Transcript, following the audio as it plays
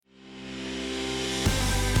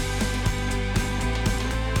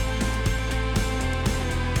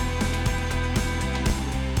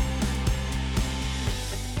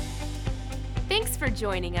for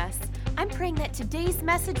joining us. I'm praying that today's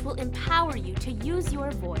message will empower you to use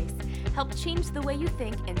your voice, help change the way you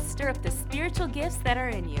think, and stir up the spiritual gifts that are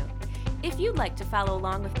in you. If you'd like to follow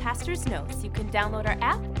along with Pastor's Notes, you can download our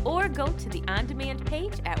app or go to the on-demand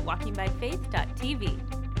page at walkingbyfaith.tv.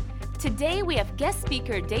 Today we have guest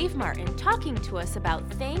speaker Dave Martin talking to us about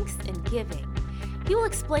thanks and giving. He will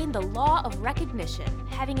explain the law of recognition,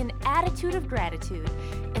 having an attitude of gratitude,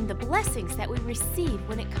 and the blessings that we receive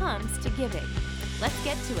when it comes to giving. Let's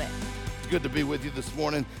get to it. It's good to be with you this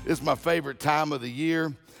morning. This is my favorite time of the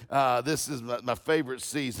year. This is my favorite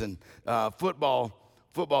season, football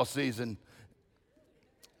season.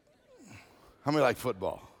 How many like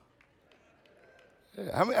football?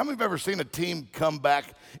 Yeah. How many have ever seen a team come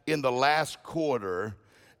back in the last quarter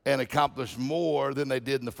and accomplish more than they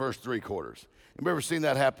did in the first three quarters? Have you ever seen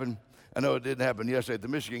that happen? I know it didn't happen yesterday at the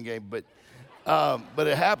Michigan game, but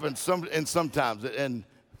it happens sometimes. And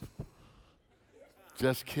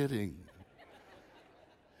just kidding.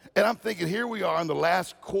 And I'm thinking, here we are in the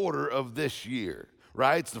last quarter of this year,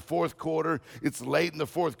 right? It's the fourth quarter. It's late in the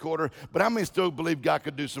fourth quarter. But how many still believe God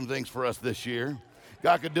could do some things for us this year?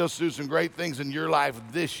 God could do some great things in your life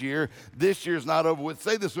this year. This year's not over with.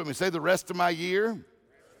 Say this with me. Say, the rest of my year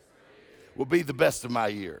will be the best of my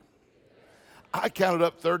year. I counted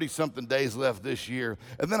up 30-something days left this year,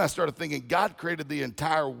 and then I started thinking, God created the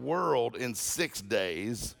entire world in 6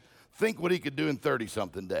 days. Think what he could do in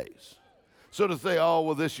 30-something days. So to say, oh,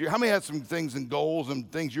 well, this year, how many had some things and goals and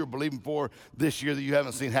things you're believing for this year that you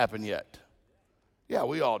haven't seen happen yet? Yeah,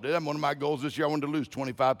 we all did. One of my goals this year, I wanted to lose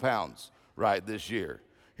 25 pounds, right, this year.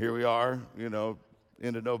 Here we are, end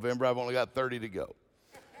of November, I've only got 30 to go.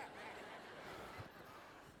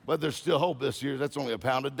 But there's still hope this year. That's only a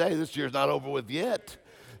pound a day. This year's not over with yet.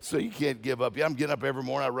 So you can't give up. Yeah, I'm getting up every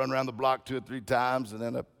morning. I run around the block 2 or 3 times, and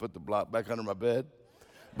then I put the block back under my bed.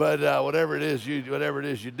 But whatever it is you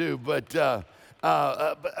do. But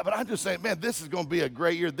I'm just saying, man, this is going to be a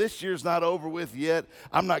great year. This year's not over with yet.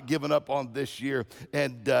 I'm not giving up on this year.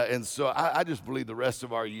 And so I just believe the rest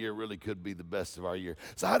of our year really could be the best of our year.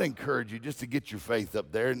 So I'd encourage you just to get your faith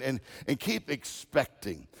up there and keep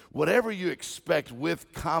expecting. Whatever you expect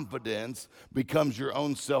with confidence becomes your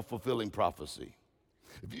own self-fulfilling prophecy.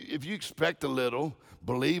 If you expect a little,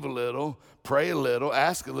 believe a little, pray a little,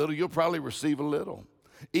 ask a little, you'll probably receive a little.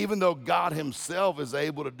 Even though God himself is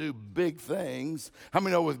able to do big things, how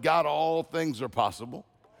many know with God all things are possible?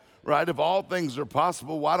 Right? If all things are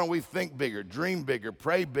possible, why don't we think bigger, dream bigger,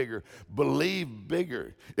 pray bigger, believe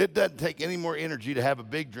bigger? It doesn't take any more energy to have a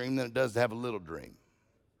big dream than it does to have a little dream.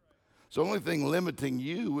 So the only thing limiting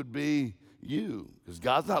you would be you, because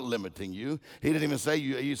God's not limiting you. He didn't even say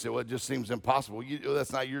you say, well, it just seems impossible.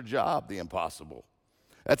 That's not your job, the impossible.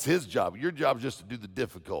 That's his job. Your job is just to do the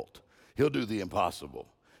difficult. He'll do the impossible.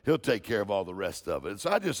 He'll take care of all the rest of it. And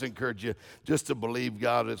so I just encourage you just to believe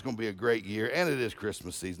God. It's going to be a great year, and it is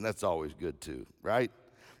Christmas season. That's always good too, right?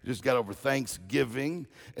 We just got over Thanksgiving,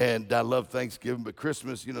 and I love Thanksgiving, but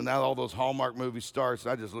Christmas, now all those Hallmark movies start,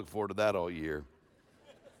 so I just look forward to that all year.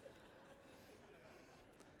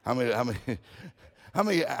 How many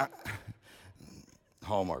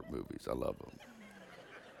Hallmark movies? I love them.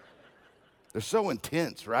 They're so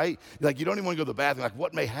intense, right? Like, you don't even want to go to the bathroom. Like,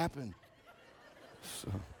 what may happen? So,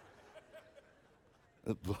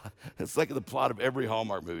 it's like the plot of every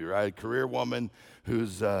Hallmark movie, right? A career woman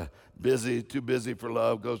who's too busy for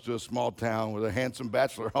love, goes to a small town where the handsome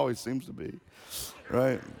bachelor always seems to be,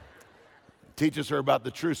 right? Teaches her about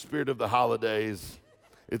the true spirit of the holidays.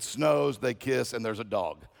 It snows, they kiss, and there's a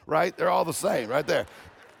dog, right? They're all the same, right there.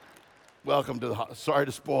 Welcome to sorry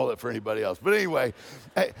to spoil it for anybody else. But anyway,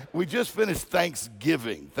 hey, we just finished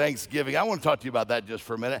Thanksgiving. I want to talk to you about that just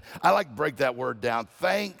for a minute. I like to break that word down.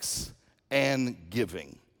 Thanks and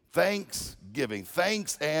giving. Thanksgiving.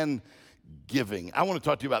 Thanks and giving. I want to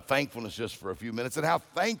talk to you about thankfulness just for a few minutes and how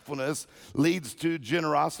thankfulness leads to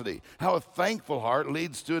generosity. How a thankful heart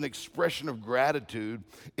leads to an expression of gratitude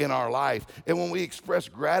in our life. And when we express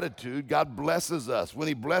gratitude, God blesses us. When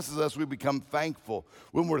he blesses us, we become thankful.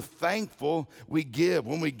 When we're thankful, we give.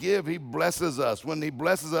 When we give, he blesses us. When he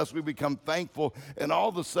blesses us, we become thankful. And all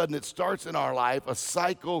of a sudden, it starts in our life a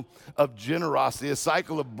cycle of generosity, a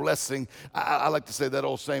cycle of blessing. I like to say that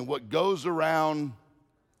old saying, what goes around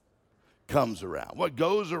comes around. What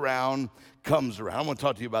goes around comes around. I want to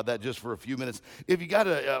talk to you about that just for a few minutes. If you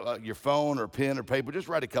got your phone or pen or paper, just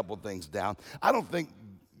write a couple of things down. I don't think,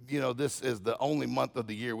 this is the only month of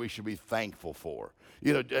the year we should be thankful for.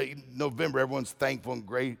 November, everyone's thankful and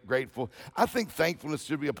grateful. I think thankfulness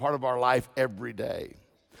should be a part of our life every day.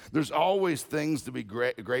 There's always things to be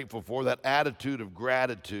grateful for, that attitude of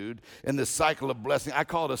gratitude and this cycle of blessing. I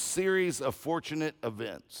call it a series of fortunate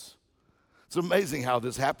events. It's amazing how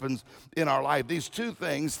this happens in our life. These two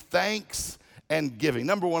things, thanks and giving.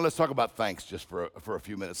 Number one, let's talk about thanks just for a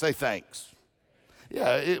few minutes. Say thanks.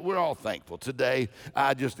 Yeah, we're all thankful. Today,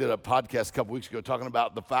 I just did a podcast a couple weeks ago talking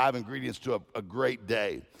about the 5 ingredients to a great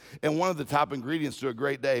day. And one of the top ingredients to a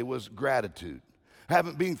great day was gratitude.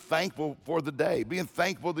 Being thankful for the day, being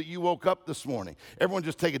thankful that you woke up this morning. Everyone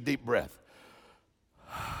just take a deep breath.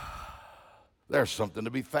 There's something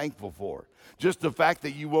to be thankful for. Just the fact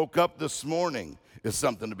that you woke up this morning is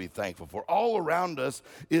something to be thankful for. All around us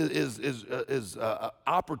is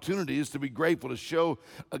opportunities to be grateful, to show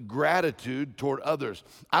a gratitude toward others.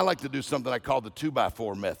 I like to do something I call the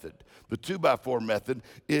 2x4 method. The 2x4 method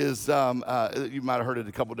is, you might have heard it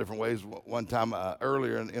a couple different ways. One time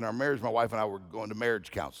earlier in our marriage, my wife and I were going to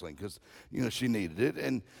marriage counseling because, she needed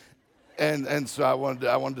it. And so I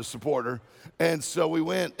wanted to support her. And so we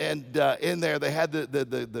went, and in there they had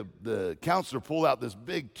the counselor pull out this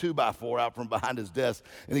big 2x4 out from behind his desk,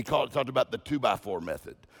 and he talked about the 2x4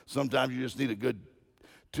 method. Sometimes you just need a good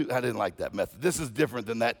I didn't like that method. This is different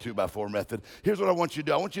than that 2x4 method. Here's what I want you to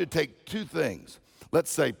do. I want you to take two things.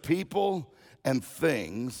 Let's say people and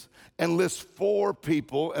things, and list 4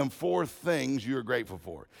 people and 4 things you're grateful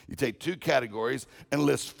for. You take 2 categories and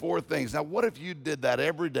list 4 things. Now, what if you did that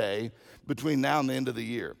every day between now and the end of the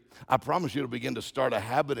year? I promise you it'll begin to start a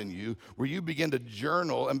habit in you where you begin to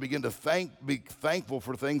journal and begin to be thankful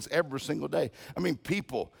for things every single day. I mean,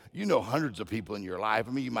 people, hundreds of people in your life.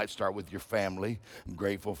 I mean, you might start with your family. I'm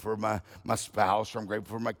grateful for my spouse, or I'm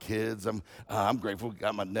grateful for my kids. I'm grateful,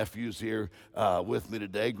 got my nephews here with me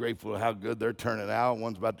today, grateful for how good they're turning out.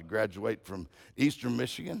 One's about to graduate from Eastern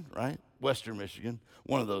Michigan, right? Western Michigan,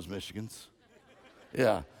 one of those Michigans.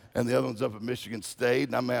 Yeah. And the other one's up at Michigan State,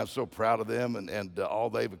 and I'm so proud of them and all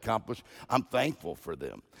they've accomplished. I'm thankful for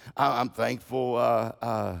them. I'm thankful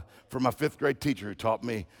for my 5th grade teacher who taught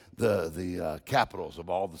me the capitals of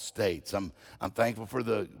all the states. I'm thankful for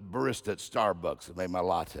the barista at Starbucks that made my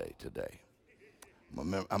latte today.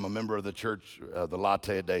 I'm a member of the church, the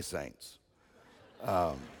Latte a Day Saints.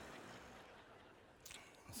 So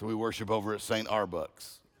we worship over at St.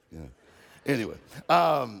 Arbucks. Yeah. Anyway.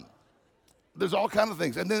 There's all kinds of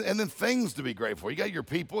things, and then things to be grateful for. You got your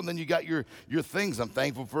people, and then you got your things. I'm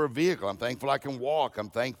thankful for a vehicle. I'm thankful I can walk. I'm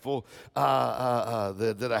thankful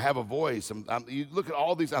that I have a voice. You look at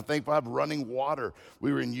all these. I'm thankful I have running water.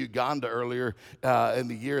 We were in Uganda earlier in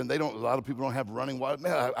the year, and a lot of people don't have running water.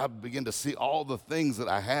 Man, I begin to see all the things that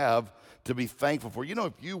I have to be thankful for.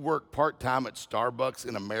 If you work part-time at Starbucks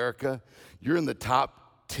in America, you're in the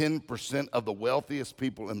top 10% of the wealthiest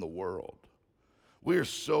people in the world. We are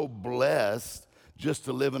so blessed just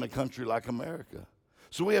to live in a country like America.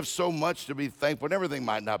 So we have so much to be thankful. And everything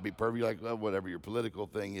might not be perfect, like whatever your political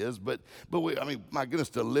thing is. But my goodness,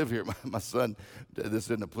 to live here. My son, this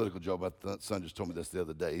isn't a political joke. My son just told me this the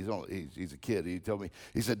other day. He's a kid. He told me,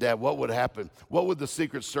 he said, Dad, what would happen? What would the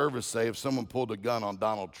Secret Service say if someone pulled a gun on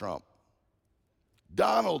Donald Trump?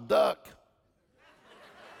 Donald, duck.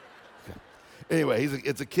 Anyway,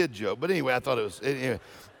 it's a kid joke. But anyway, I thought it was. Anyway.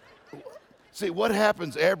 See, what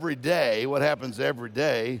happens every day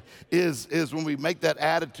is when we make that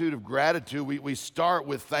attitude of gratitude, we start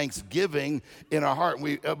with thanksgiving in our heart.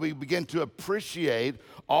 We begin to appreciate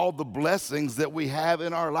all the blessings that we have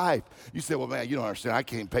in our life. You say, well, man, you don't understand. I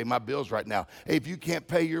can't pay my bills right now. Hey, if you can't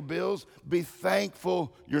pay your bills, be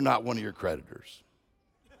thankful you're not one of your creditors.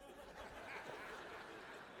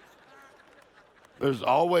 There's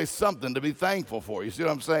always something to be thankful for. You see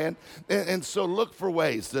what I'm saying? And so look for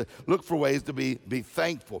ways to be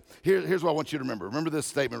thankful. Here's what I want you to remember. Remember this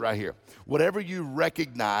statement right here. Whatever you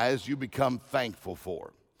recognize, you become thankful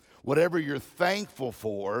for. Whatever you're thankful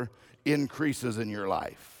for increases in your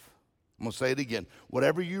life. I'm going to say it again.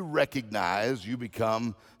 Whatever you recognize, you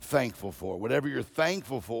become thankful for. Whatever you're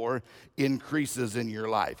thankful for increases in your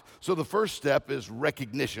life. So the first step is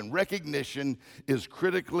recognition. Recognition is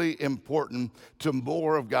critically important to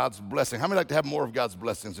more of God's blessing. How many like to have more of God's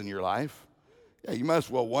blessings in your life? Yeah, you might as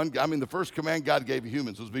well. The first command God gave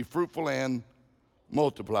humans was be fruitful and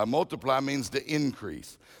multiply. Multiply means to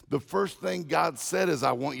increase. The first thing God said is,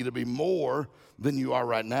 I want you to be more than you are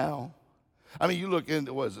right now. You look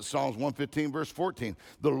into, Psalms 115, verse 14.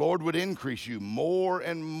 The Lord would increase you more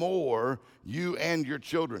and more, you and your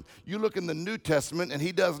children. You look in the New Testament, and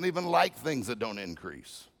he doesn't even like things that don't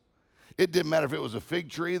increase. It didn't matter if it was a fig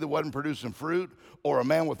tree that wasn't producing fruit or a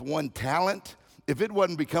man with 1 talent. If it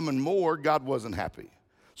wasn't becoming more, God wasn't happy.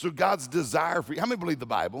 So God's desire for you. How many believe the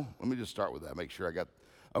Bible? Let me just start with that. Make sure I got,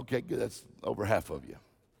 okay, good. That's over half of you.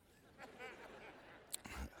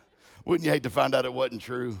 Wouldn't you hate to find out it wasn't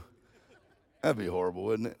true? That'd be horrible,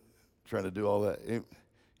 wouldn't it? Trying to do all that. You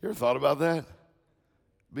ever thought about that?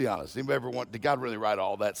 Be honest. Anybody ever want, did God really write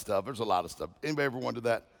all that stuff? There's a lot of stuff. Anybody ever wondered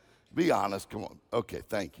that? Be honest. Come on. Okay,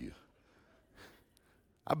 thank you.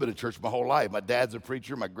 I've been in church my whole life. My dad's a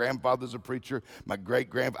preacher. My grandfather's a preacher. My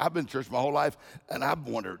great-grandfather. I've been in church my whole life, and I've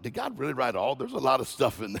wondered, did God really write all? There's a lot of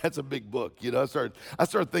stuff in that's a big book. You know, I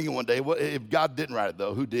started thinking one day, what, if God didn't write it,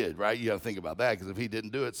 though, who did, right? You got to think about that, because if he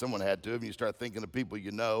didn't do it, someone had to. And you start thinking of people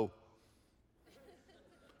you know.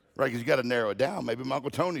 Right, because you got to narrow it down. Maybe my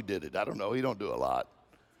Uncle Tony did it. I don't know. He don't do a lot.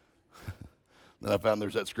 Then I found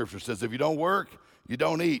there's that scripture that says, if you don't work, you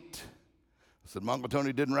don't eat. I said, my Uncle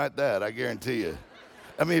Tony didn't write that, I guarantee you.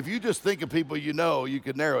 I mean, if you just think of people you know, you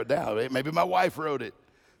could narrow it down. Maybe my wife wrote it.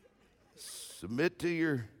 Submit to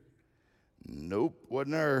your, nope,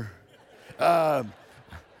 wasn't her. How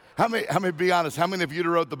many, be honest, how many of you that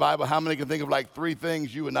wrote the Bible, how many can think of like 3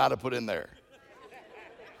 things you would not have put in there?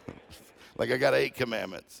 Like I got 8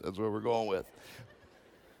 commandments. That's what we're going with.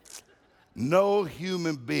 No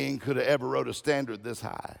human being could have ever wrote a standard this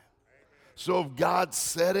high. So if God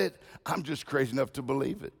said it, I'm just crazy enough to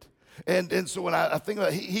believe it. And so when I think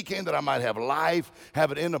about it, he came that I might have life,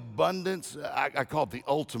 have it in abundance. I call it the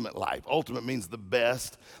ultimate life. Ultimate means the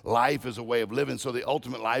best. Life is a way of living. So the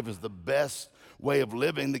ultimate life is the best way of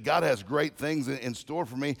living. That God has great things in store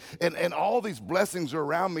for me. And all these blessings are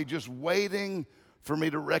around me just waiting for me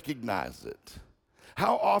to recognize it.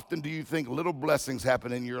 How often do you think little blessings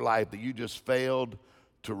happen in your life that you just failed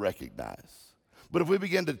to recognize? But if we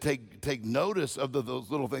begin to take notice of those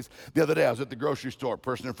little things. The other day, I was at the grocery store. A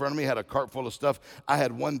person in front of me had a cart full of stuff. I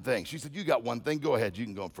had one thing. She said, you got one thing. Go ahead. You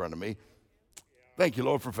can go in front of me. Thank you,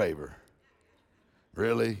 Lord, for favor.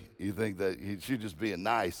 Really? You think that she's just being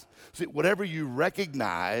nice? See, whatever you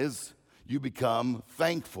recognize, you become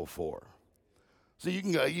thankful for. So you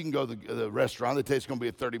can go to the restaurant. They tell you it's going to be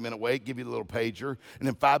a 30-minute wait, give you the little pager, and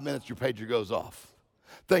in 5 minutes, your pager goes off.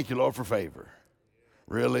 Thank you, Lord, for favor.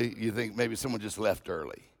 Really? You think maybe someone just left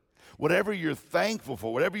early. Whatever you're thankful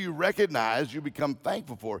for, whatever you recognize, you become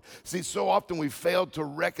thankful for. See, so often we fail to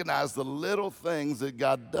recognize the little things that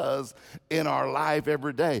God does in our life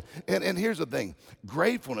every day. And here's the thing,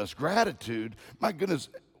 gratefulness, gratitude, my goodness,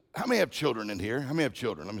 how many have children in here? How many have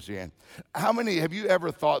children? Let me see your hand. How many, have you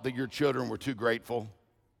ever thought that your children were too grateful?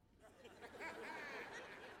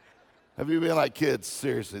 Have you been like, kids,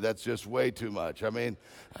 seriously, that's just way too much. I mean,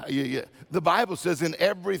 the Bible says in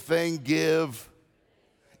everything give,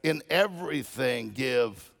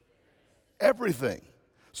 everything.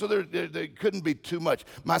 So there couldn't be too much.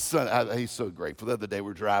 My son, he's so grateful. The other day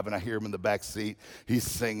we're driving, I hear him in the back seat. He's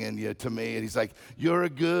singing to me, and he's like, you're a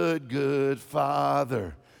good, good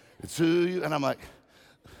father. It's who you, and I'm like,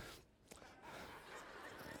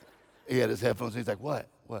 he had his headphones, and he's like, what?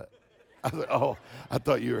 I was like, oh, I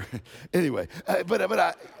thought you were, anyway.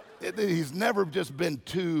 But he's never just been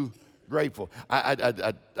too grateful.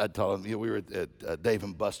 I told him, we were at Dave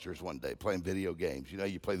 & Buster's one day playing video games. You know,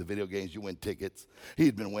 you play the video games, you win tickets.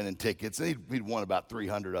 He'd been winning tickets, and he'd won about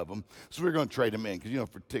 300 of them. So we were going to trade him in, because,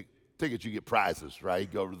 for tickets, you get prizes, right? You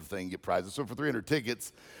go to the thing, get prizes. So for 300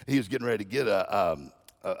 tickets, he was getting ready to get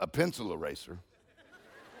a pencil eraser,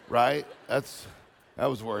 right? That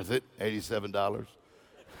was worth it, $87.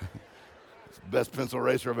 Best pencil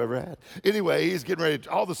eraser I've ever had. Anyway, he's getting ready.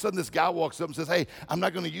 All of a sudden, this guy walks up and says, hey, I'm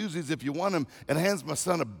not going to use these if you want them, and hands my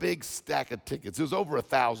son a big stack of tickets. It was over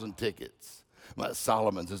 1,000 tickets.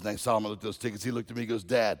 Solomon's his name. Solomon looked at those tickets. He looked at me and goes,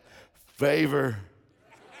 Dad, favor?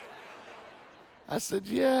 I said,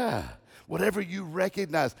 yeah. Whatever you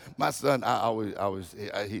recognize. My son,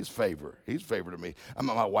 he's favor. He's favor to me.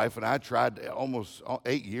 My wife and I tried almost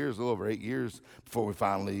 8 years, a little over 8 years, before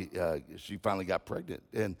she finally got pregnant.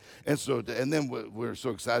 And then we're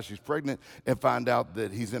so excited she's pregnant and find out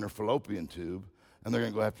that he's in her fallopian tube, and they're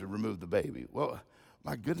going to have to remove the baby. Well,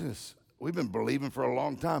 my goodness, we've been believing for a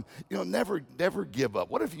long time. Never give up.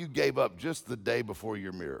 What if you gave up just the day before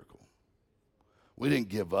your miracle? We didn't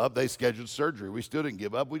give up. They scheduled surgery. We still didn't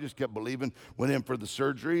give up. We just kept believing, went in for the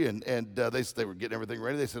surgery, and they were getting everything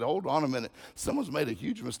ready. They said, hold on a minute. Someone's made a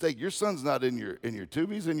huge mistake. Your son's not in your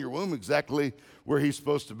tube. He's in your womb exactly where he's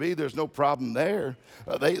supposed to be. There's no problem there.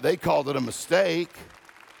 They called it a mistake.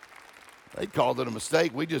 They called it a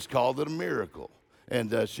mistake. We just called it a miracle.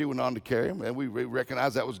 And she went on to carry him, and we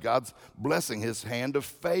recognized that was God's blessing, his hand of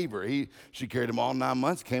favor. She carried him all 9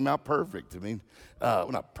 months, came out perfect. I mean,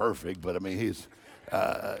 well, not perfect, but I mean, he's...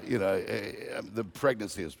 the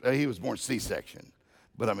pregnancy he was born C-section,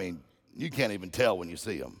 but I mean, you can't even tell when you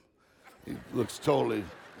see him. He looks totally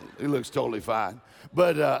fine.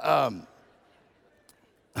 But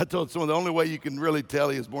I told someone the only way you can really tell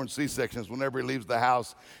he was born C-section is whenever he leaves the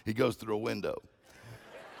house, he goes through a window.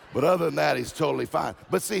 But other than that, he's totally fine.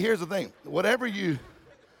 But see, here's the thing. Whatever you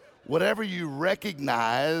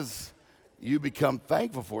recognize, you become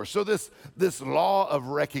thankful for. So this law of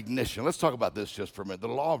recognition, let's talk about this just for a minute. The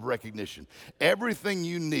law of recognition. Everything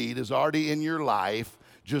you need is already in your life,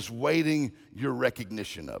 just waiting your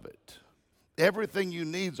recognition of it. Everything you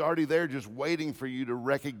need is already there, just waiting for you to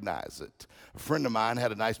recognize it. A friend of mine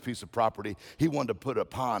had a nice piece of property. He wanted to put a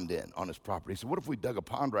pond in on his property. He said, what if we dug a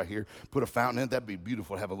pond right here, put a fountain in? That'd be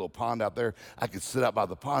beautiful to have a little pond out there. I could sit out by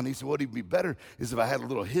the pond. He said, what'd even be better is if I had a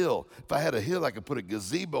little hill. If I had a hill, I could put a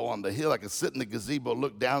gazebo on the hill. I could sit in the gazebo,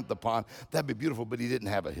 look down at the pond. That'd be beautiful, but he didn't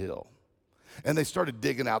have a hill. And they started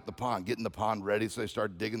digging out the pond, getting the pond ready, so they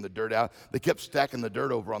started digging the dirt out. They kept stacking the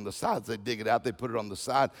dirt over on the sides. They dig it out, they put it on the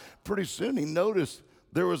side. Pretty soon he noticed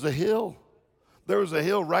there was a hill. There was a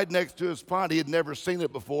hill right next to his pond. He had never seen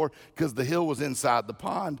it before because the hill was inside the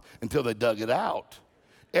pond until they dug it out.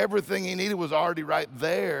 Everything he needed was already right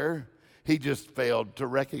there. He just failed to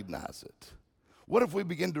recognize it. What if we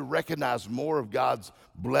begin to recognize more of God's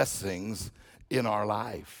blessings in our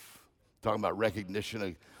life? Talking about recognition,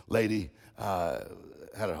 a lady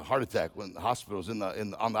had a heart attack when the hospital was on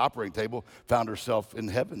the operating table, found herself in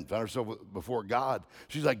heaven, found herself before God.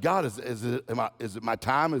 She's like, God, is it my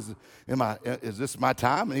time? Is this my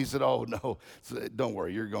time? And he said, oh, no, don't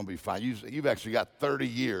worry, you're going to be fine. You've actually got 30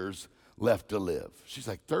 years left to live. She's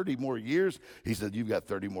like, 30 more years? He said, you've got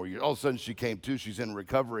 30 more years. All of a sudden, she came to. She's in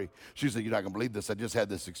recovery. She said, you're not going to believe this. I just had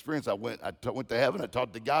this experience. I went to heaven. I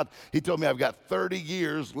talked to God. He told me I've got 30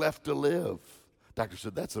 years left to live. Doctor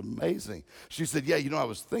said, that's amazing. She said, yeah, I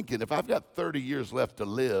was thinking, if I've got 30 years left to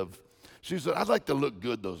live, she said, I'd like to look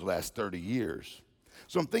good those last 30 years.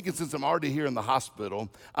 So I'm thinking, since I'm already here in the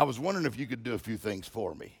hospital, I was wondering if you could do a few things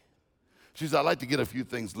for me. She said, I'd like to get a few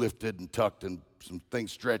things lifted and tucked and some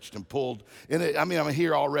things stretched and pulled. And I'm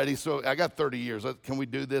here already, so I got 30 years. Can we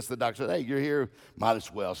do this? The doctor said, hey, you're here, might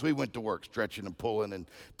as well. So he went to work stretching and pulling and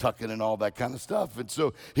tucking and all that kind of stuff. And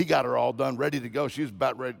so he got her all done, ready to go. She was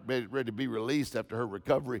about ready to be released after her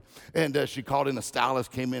recovery. And she called in a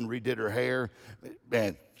stylist, came in, redid her hair.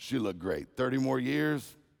 Man, she looked great. 30 more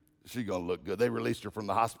years, she's going to look good. They released her from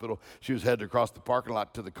the hospital. She was headed across the parking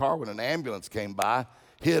lot to the car when an ambulance came by,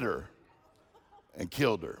 hit her, and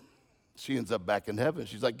killed her. She ends up back in heaven.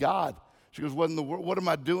 She's like, God. She goes, what in the world? What am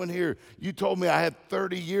I doing here? You told me I had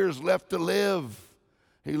 30 years left to live.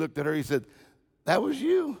 He looked at her. He said, that was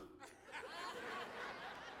you.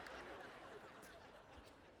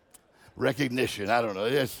 Recognition. I don't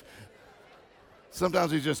know.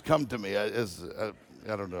 Sometimes he's just come to me. I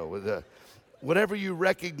don't know. Whatever you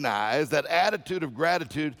recognize, that attitude of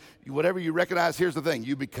gratitude, whatever you recognize, here's the thing.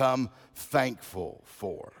 You become thankful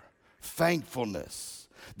for. Thankfulness,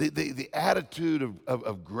 the attitude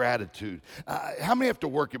of gratitude. How many have to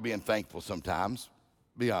work at being thankful sometimes?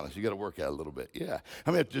 Be honest, you got to work at it a little bit. Yeah.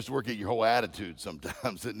 How many have to just work at your whole attitude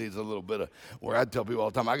sometimes? It needs a little bit of, where I tell people all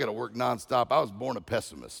the time, I got to work nonstop. I was born a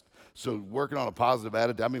pessimist. So working on a positive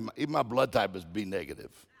attitude, even my blood type is B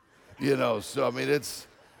negative. So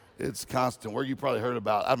it's constant work. You probably heard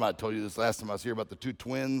about, I might have told you this last time I was here, about the two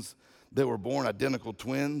twins. They were born identical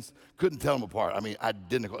twins. Couldn't tell them apart.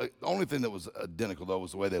 Identical. The only thing that was identical, though,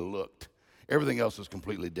 was the way they looked. Everything else was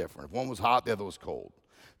completely different. If one was hot, the other was cold.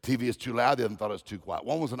 TV is too loud, the other thought it was too quiet.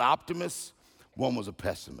 One was an optimist, one was a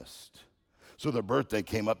pessimist. So their birthday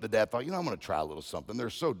came up. The dad thought, I'm going to try a little something.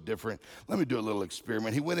 They're so different. Let me do a little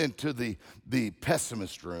experiment. He went into the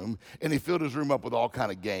pessimist room, and he filled his room up with all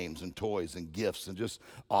kind of games and toys and gifts and just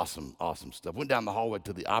awesome, awesome stuff. Went down the hallway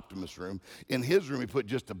to the optimist room. In his room, he put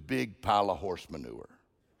just a big pile of horse manure.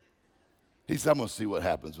 He said, I'm going to see what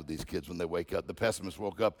happens with these kids when they wake up. The pessimist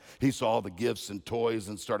woke up. He saw all the gifts and toys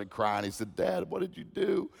and started crying. He said, Dad, what did you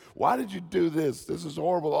do? Why did you do this? This is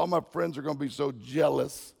horrible. All my friends are going to be so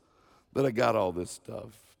jealous that I got all this stuff.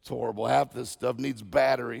 It's horrible. Half this stuff needs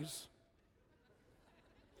batteries.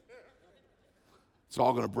 It's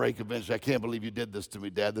all going to break eventually. I can't believe you did this to me,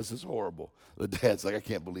 Dad. This is horrible. The dad's like, I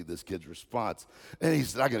can't believe this kid's response. And he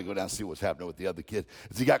said, I got to go down and see what's happening with the other kid.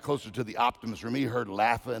 As he got closer to the optimist room, he heard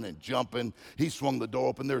laughing and jumping. He swung the door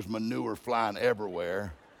open. There's manure flying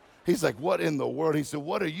everywhere. He's like, what in the world? He said,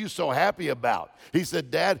 what are you so happy about? He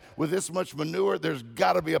said, Dad, with this much manure, there's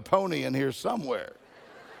got to be a pony in here somewhere.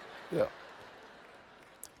 Yeah.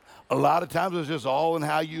 A lot of times it's just all in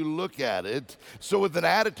how you look at it. So with an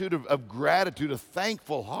attitude of gratitude, a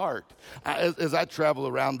thankful heart, as I travel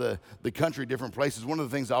around the country, different places, one of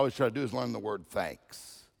the things I always try to do is learn the word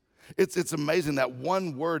thanks. It's amazing that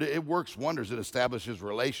one word, it works wonders. It establishes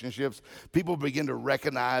relationships. People begin to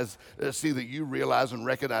recognize, see that you realize and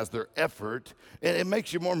recognize their effort, and it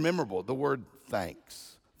makes you more memorable. The word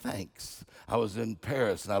thanks, thanks. I was in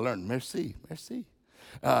Paris and I learned merci, merci.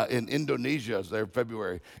 In Indonesia, I was there in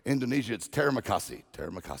February. Indonesia, it's terima kasih,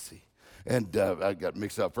 terima kasih. And I got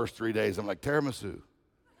mixed up. First 3 days, I'm like, tiramisu,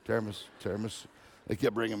 tiramisu, tiramisu. They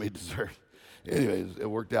kept bringing me dessert. Anyways, it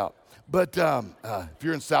worked out. But if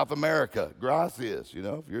you're in South America, gracias, you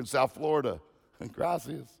know. If you're in South Florida,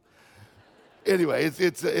 gracias. Anyway,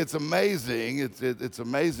 it's amazing. It's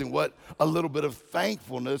amazing what a little bit of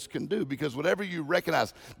thankfulness can do, because whatever you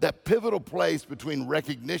recognize, that pivotal place between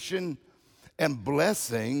recognition and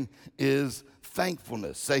blessing is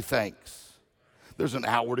thankfulness. Say thanks. There's an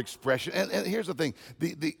outward expression. And here's the thing.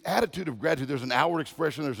 The attitude of gratitude, there's an outward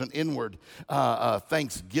expression, there's an inward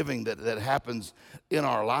thanksgiving that happens in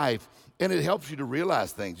our life. And it helps you to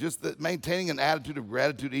realize things. Just that maintaining an attitude of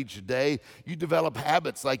gratitude each day, you develop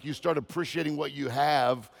habits like you start appreciating what you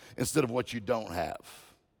have instead of what you don't have.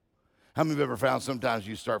 How many of you have ever found sometimes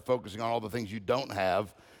you start focusing on all the things you don't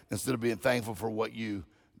have instead of being thankful for what you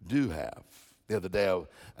do have? The other day,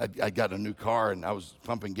 I got a new car, and I was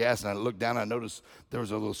pumping gas, and I looked down, and I noticed there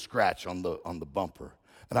was a little scratch on the bumper.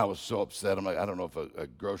 And I was so upset. I'm like, I don't know if a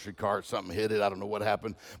grocery cart, something hit it. I don't know what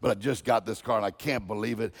happened. But I just got this car, and I can't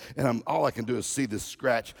believe it. And all I can do is see this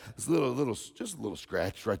scratch, this just a little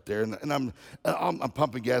scratch right there. And I'm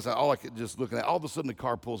pumping gas, and all I could just looking at, all of a sudden the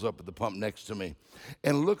car pulls up at the pump next to me.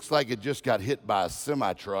 And it looks like it just got hit by a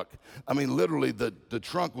semi-truck. I mean, literally, the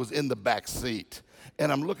trunk was in the back seat. And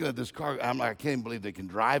I'm looking at this car. I'm like, I can't believe they can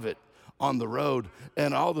drive it on the road.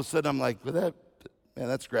 And all of a sudden, I'm like, well,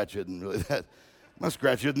 that scratch isn't really that. My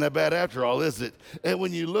scratch isn't that bad after all, is it? And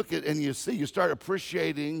when you look at and you see, you start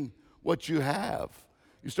appreciating what you have.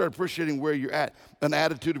 You start appreciating where you're at. An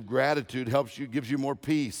attitude of gratitude helps you, gives you more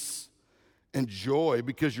peace and joy,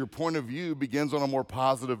 because your point of view begins on a more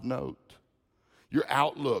positive note. Your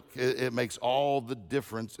outlook, it makes all the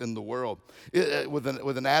difference in the world. With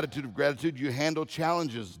an attitude of gratitude, you handle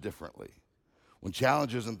challenges differently. When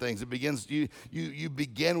challenges and things, you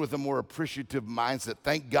begin with a more appreciative mindset.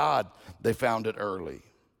 Thank God they found it early.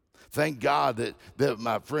 Thank God that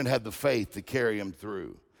my friend had the faith to carry him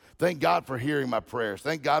through. Thank God for hearing my prayers.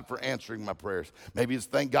 Thank God for answering my prayers. Maybe it's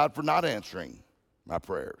thank God for not answering my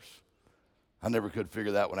prayers. I never could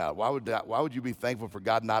figure that one out. Why would you be thankful for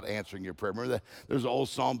God not answering your prayer? Remember that? There's an old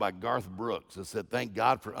song by Garth Brooks that said, thank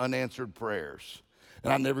God for unanswered prayers.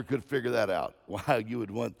 And I never could figure that out, why you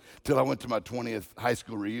would want, till I went to my 20th high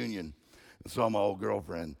school reunion and saw my old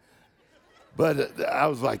girlfriend. But I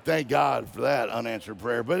was like, thank God for that unanswered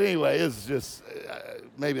prayer. But anyway, it's just,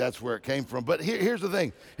 maybe that's where it came from. But here's the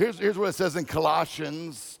thing. Here's what it says in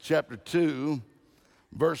Colossians chapter 2,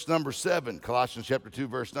 verse number 7. Colossians chapter 2,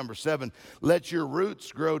 verse number 7. Let your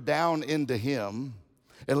roots grow down into him,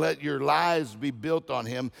 and let your lives be built on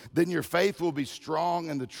him. Then your faith will be strong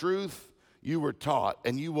in the truth you were taught,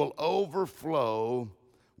 and you will overflow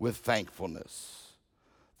with thankfulness.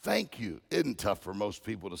 Thank you isn't tough for most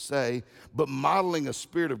people to say, but modeling a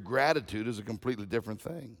spirit of gratitude is a completely different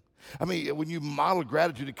thing. I mean, when you model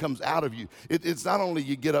gratitude, it comes out of you. It's not only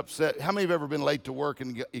you get upset. How many have ever been late to work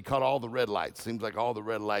and you caught all the red lights? Seems like all the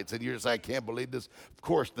red lights. And you're just like, I can't believe this. Of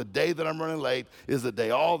course, the day that I'm running late is the day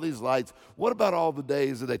all these lights. What about all the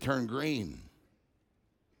days that they turn green?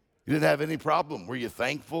 You didn't have any problem. Were you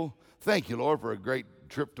thankful? Thank you, Lord, for a great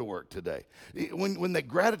trip to work today. When that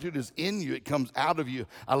gratitude is in you, it comes out of you.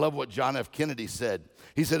 I love what John F. Kennedy said.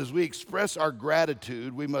 He said, as we express our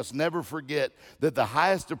gratitude, we must never forget that the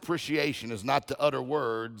highest appreciation is not to utter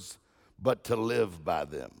words, but to live by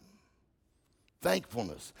them.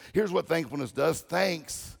 Thankfulness. Here's what thankfulness does.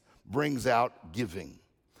 Thanks brings out giving.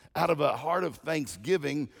 Out of a heart of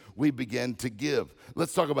thanksgiving, we begin to give.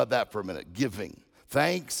 Let's talk about that for a minute. Giving.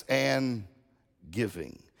 Thanks and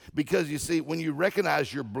giving. Because you see, when you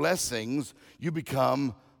recognize your blessings, you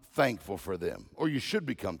become thankful for them, or you should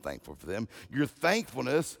become thankful for them. Your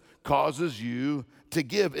thankfulness causes you to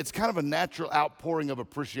give. It's kind of a natural outpouring of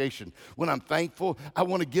appreciation. When I'm thankful, I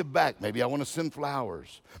want to give back. Maybe I want to send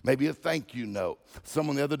flowers, maybe a thank you note.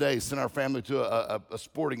 Someone the other day sent our family to a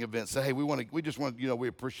sporting event, said, hey, we just want, we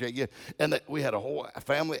appreciate you. And we had a whole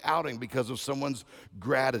family outing because of someone's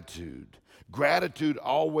gratitude. Gratitude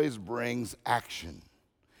always brings action.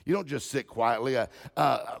 You don't just sit quietly.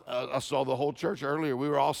 I saw the whole church earlier. We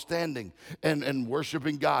were all standing and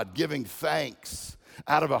worshiping God, giving thanks.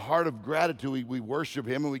 Out of a heart of gratitude, we worship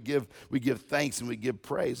him and we give thanks and we give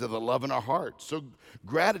praise of the love in our heart. So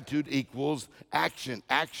gratitude equals action.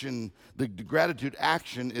 The gratitude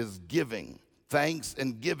action is giving. thanks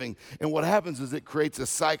and giving. And what happens is it creates a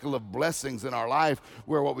cycle of blessings in our life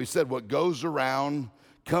where what we said, what goes around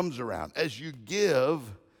comes around. As you give,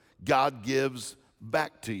 God gives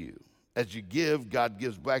back to you. As you give, God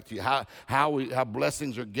gives back to you. How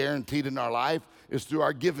blessings are guaranteed in our life is through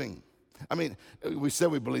our giving. I mean, we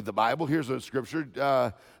said we believe the Bible. Here's a scripture,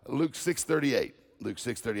 Luke 6:38. Luke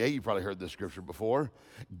 6:38, you probably heard this scripture before.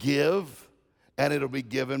 Give, and it'll be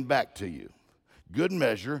given back to you. Good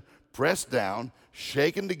measure, pressed down,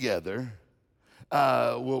 shaken together,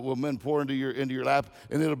 will men pour into your lap,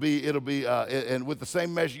 and it'll be, and with the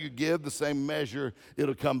same measure you give, the same measure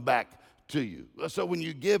it'll come back to you. So when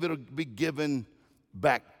you give, it'll be given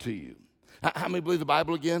back to you. How many believe the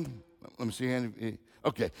Bible again? Let me see your hand.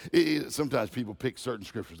 Okay. Sometimes people pick certain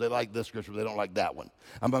scriptures. They like this scripture, they don't like that one.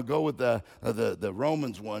 I'm going to go with the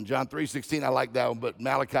Romans one. John 3:16, I like that one, but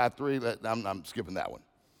Malachi 3, I'm skipping that one.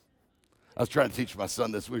 I was trying to teach my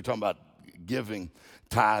son this. We were talking about giving,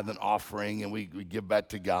 tithe and offering, and we give back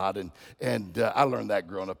to God. And I learned that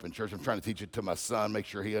growing up in church. I'm trying to teach it to my son, make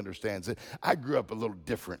sure he understands it. I grew up a little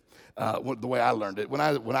different the way I learned it. When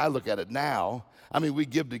I look at it now, I mean, we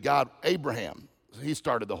give to God. Abraham, he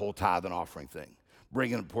started the whole tithe and offering thing,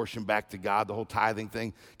 bringing a portion back to God. The whole tithing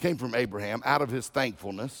thing came from Abraham out of his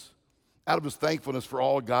thankfulness for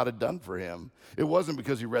all God had done for him. It wasn't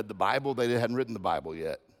because he read the Bible. They hadn't written the Bible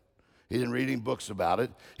yet. He didn't read any books about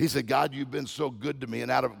it. He said, God, you've been so good to me,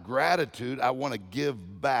 and out of gratitude, I want to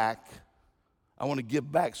give back.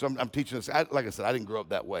 So I'm teaching this. Like I said, I didn't grow up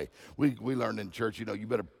that way. We learned in church, you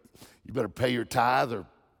better pay your tithe or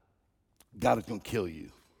God is going to kill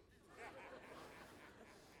you.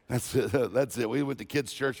 That's it. We went to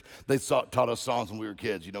kids' church. They taught us songs when we were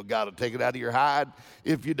kids. God will take it out of your hide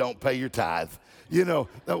if you don't pay your tithe. That's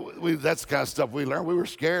the kind of stuff we learned. We were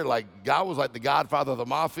scared. Like, God was like the godfather of the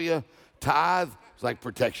mafia. Tithe was like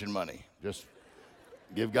protection money. Just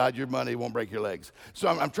give God your money. It won't break your legs. So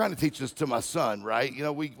I'm trying to teach this to my son, right?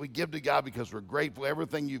 We give to God because we're grateful.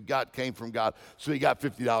 Everything you've got came from God. So he got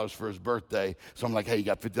 $50 for his birthday. So I'm like, hey, you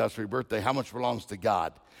got $50 for your birthday. How much belongs to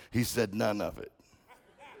God? He said, none of it.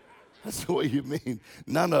 That's the way you mean.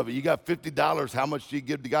 None of it. You got $50. How much do you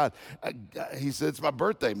give to God? He said, it's my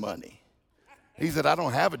birthday money. He said, I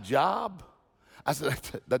don't have a job. I said,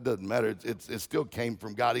 that doesn't matter. It still came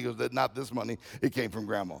from God. He goes, not this money. It came from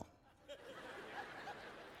Grandma.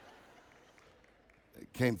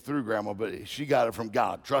 It came through Grandma, but she got it from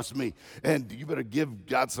God. Trust me. And you better give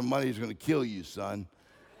God some money. He's going to kill you, son.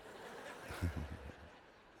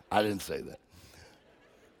 I didn't say that.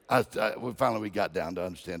 Finally, we got down to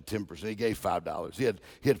understand 10%. He gave $5. He had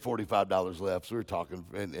 $45 left. So we were talking,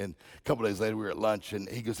 and a couple days later, we were at lunch, and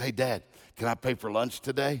he goes, hey, Dad, can I pay for lunch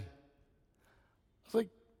today? I was like,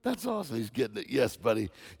 that's awesome. He's getting it. Yes, buddy,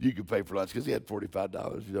 you can pay for lunch, because he had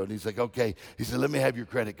 $45, and he's like, okay. He said, let me have your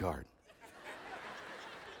credit card.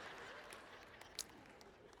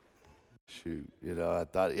 Shoot, I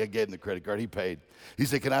thought I gave him the credit card. He paid. He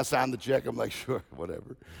said, can I sign the check? I'm like, sure,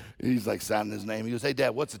 whatever. And he's like signing his name. He goes, hey,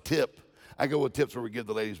 Dad, what's a tip? I go, well, tips where we give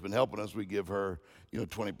the lady who's been helping us, we give her,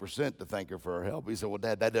 20% to thank her for her help. He said, well,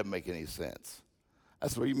 Dad, that doesn't make any sense. I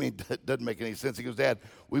said, what do you mean that doesn't make any sense? He goes, Dad,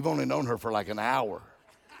 we've only known her for like an hour.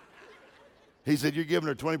 He said, you're giving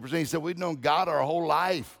her 20%. He said, we've known God our whole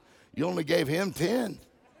life. You only gave him 10.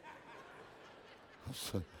 I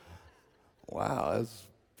said, wow, that's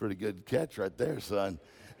pretty good catch right there, son.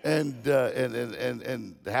 And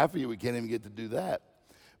half of you, we can't even get to do that.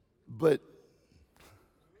 But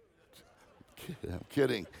I'm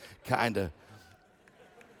kidding, kind of.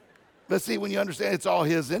 But see, when you understand it's all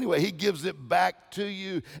his anyway, he gives it back to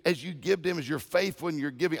you as you give to him, as you're faithful in your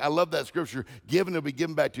giving. I love that scripture. Giving will be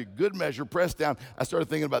given back to you. Good measure, pressed down. I started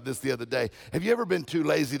thinking about this the other day. Have you ever been too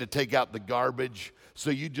lazy to take out the garbage, so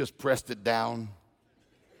you just pressed it down?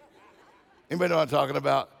 Anybody know what I'm talking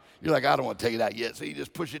about? You're like, I don't want to take it out yet. So you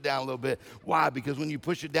just push it down a little bit. Why? Because when you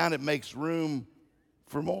push it down, it makes room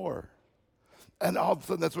for more. And all of a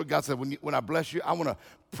sudden, that's what God said. When I bless you, I want to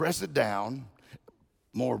press it down.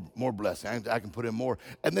 More blessing. I can put in more.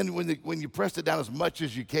 And then when you press it down as much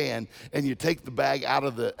as you can, and you take the bag out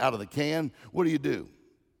of the can, what do? You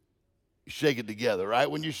shake it together,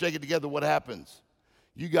 right? When you shake it together, what happens?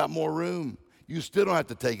 You got more room. You still don't have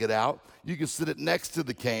to take it out. You can sit it next to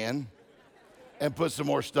the can and put some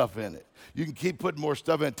more stuff in it. You can keep putting more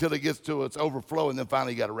stuff in until it gets to its overflow, and then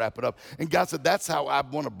finally you got to wrap it up. And God said, that's how I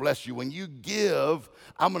want to bless you. When you give,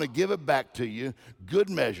 I'm going to give it back to you. Good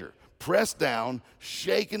measure, pressed down,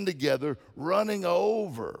 shaken together, running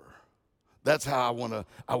over. That's how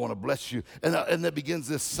I want to bless you. And that begins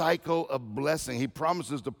this cycle of blessing. He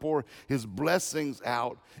promises to pour his blessings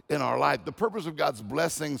out in our life. The purpose of God's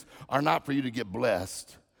blessings are not for you to get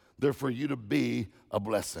blessed. They're for you to be a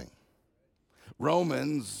blessing.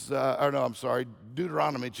 Deuteronomy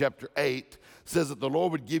chapter 8 says that the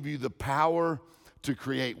Lord would give you the power to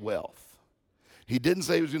create wealth. He didn't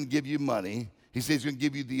say he was going to give you money. He said he's going to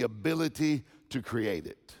give you the ability to create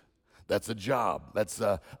it. That's a job. That's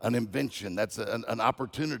an invention. That's an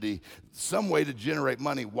opportunity, some way to generate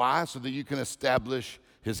money. Why? So that you can establish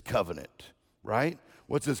his covenant, right?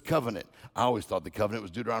 What's his covenant? I always thought the covenant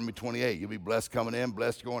was Deuteronomy 28. You'll be blessed coming in,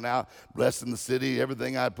 blessed going out, blessed in the city.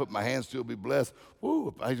 Everything I put my hands to will be blessed.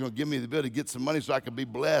 Woo, he's going to give me the ability to get some money so I can be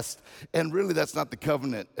blessed. And really, that's not the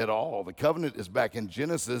covenant at all. The covenant is back in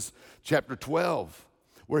Genesis chapter 12,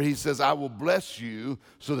 where he says, I will bless you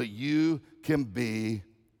so that you can be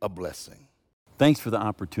a blessing. Thanks for the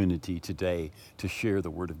opportunity today to share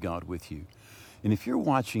the Word of God with you. And if you're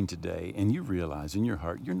watching today and you realize in your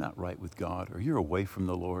heart you're not right with God or you're away from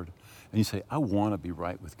the Lord, and you say, I want to be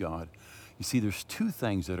right with God, you see, there's two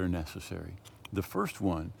things that are necessary. The first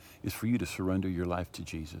one is for you to surrender your life to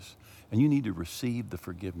Jesus, and you need to receive the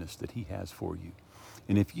forgiveness that he has for you.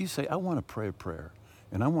 And if you say, I want to pray a prayer,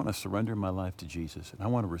 and I want to surrender my life to Jesus, and I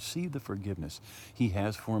want to receive the forgiveness he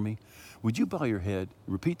has for me, would you bow your head,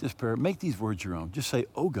 repeat this prayer, make these words your own. Just say,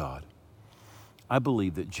 oh God, I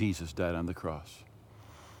believe that Jesus died on the cross.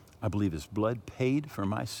 I believe his blood paid for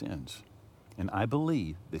my sins, and I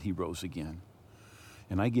believe that he rose again.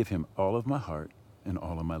 And I give him all of my heart and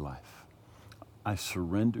all of my life. I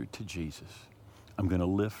surrender to Jesus. I'm going to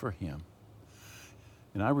live for him.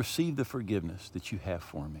 And I receive the forgiveness that you have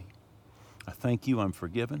for me. I thank you, I'm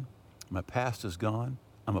forgiven. My past is gone.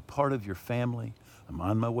 I'm a part of your family. I'm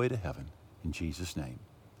on my way to heaven. In Jesus' name,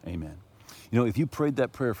 amen. You know, if you prayed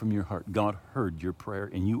that prayer from your heart, God heard your prayer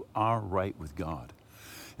and you are right with God.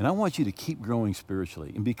 And I want you to keep growing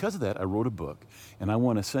spiritually. And because of that, I wrote a book and I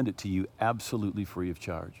want to send it to you absolutely free of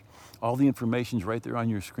charge. All the information's right there on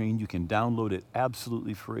your screen. You can download it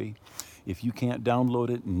absolutely free. If you can't download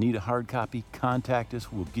it and need a hard copy, contact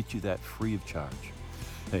us. We'll get you that free of charge.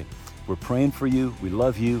 Hey, we're praying for you. We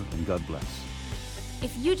love you, and God bless.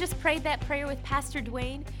 If you just prayed that prayer with Pastor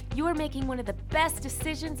Dwayne, you are making one of the best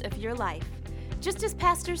decisions of your life. Just as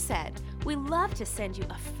Pastor said, we love to send you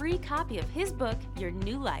a free copy of his book, Your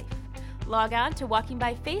New Life. Log on to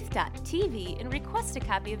walkingbyfaith.tv and request a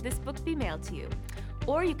copy of this book be mailed to you.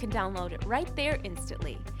 Or you can download it right there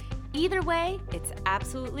instantly. Either way, it's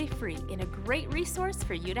absolutely free and a great resource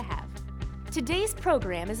for you to have. Today's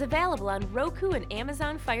program is available on Roku and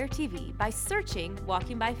Amazon Fire TV by searching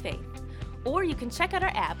Walking by Faith. Or you can check out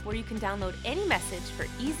our app where you can download any message for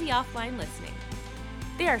easy offline listening.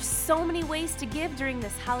 There are so many ways to give during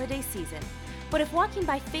this holiday season, but if Walking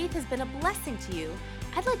by Faith has been a blessing to you,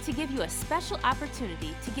 I'd like to give you a special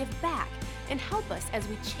opportunity to give back and help us as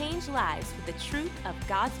we change lives with the truth of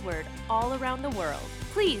God's Word all around the world.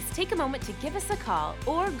 Please take a moment to give us a call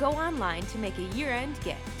or go online to make a year-end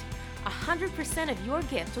gift. 100% of your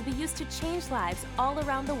gift will be used to change lives all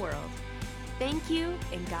around the world. Thank you,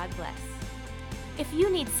 and God bless. If you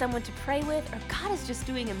need someone to pray with, or God is just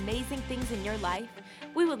doing amazing things in your life,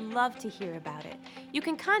 we would love to hear about it. You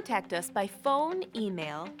can contact us by phone,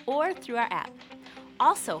 email, or through our app.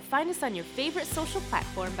 Also, find us on your favorite social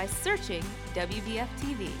platform by searching WBF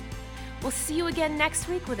TV. We'll see you again next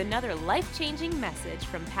week with another life-changing message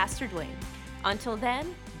from Pastor Dwayne. Until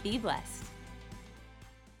then, be blessed.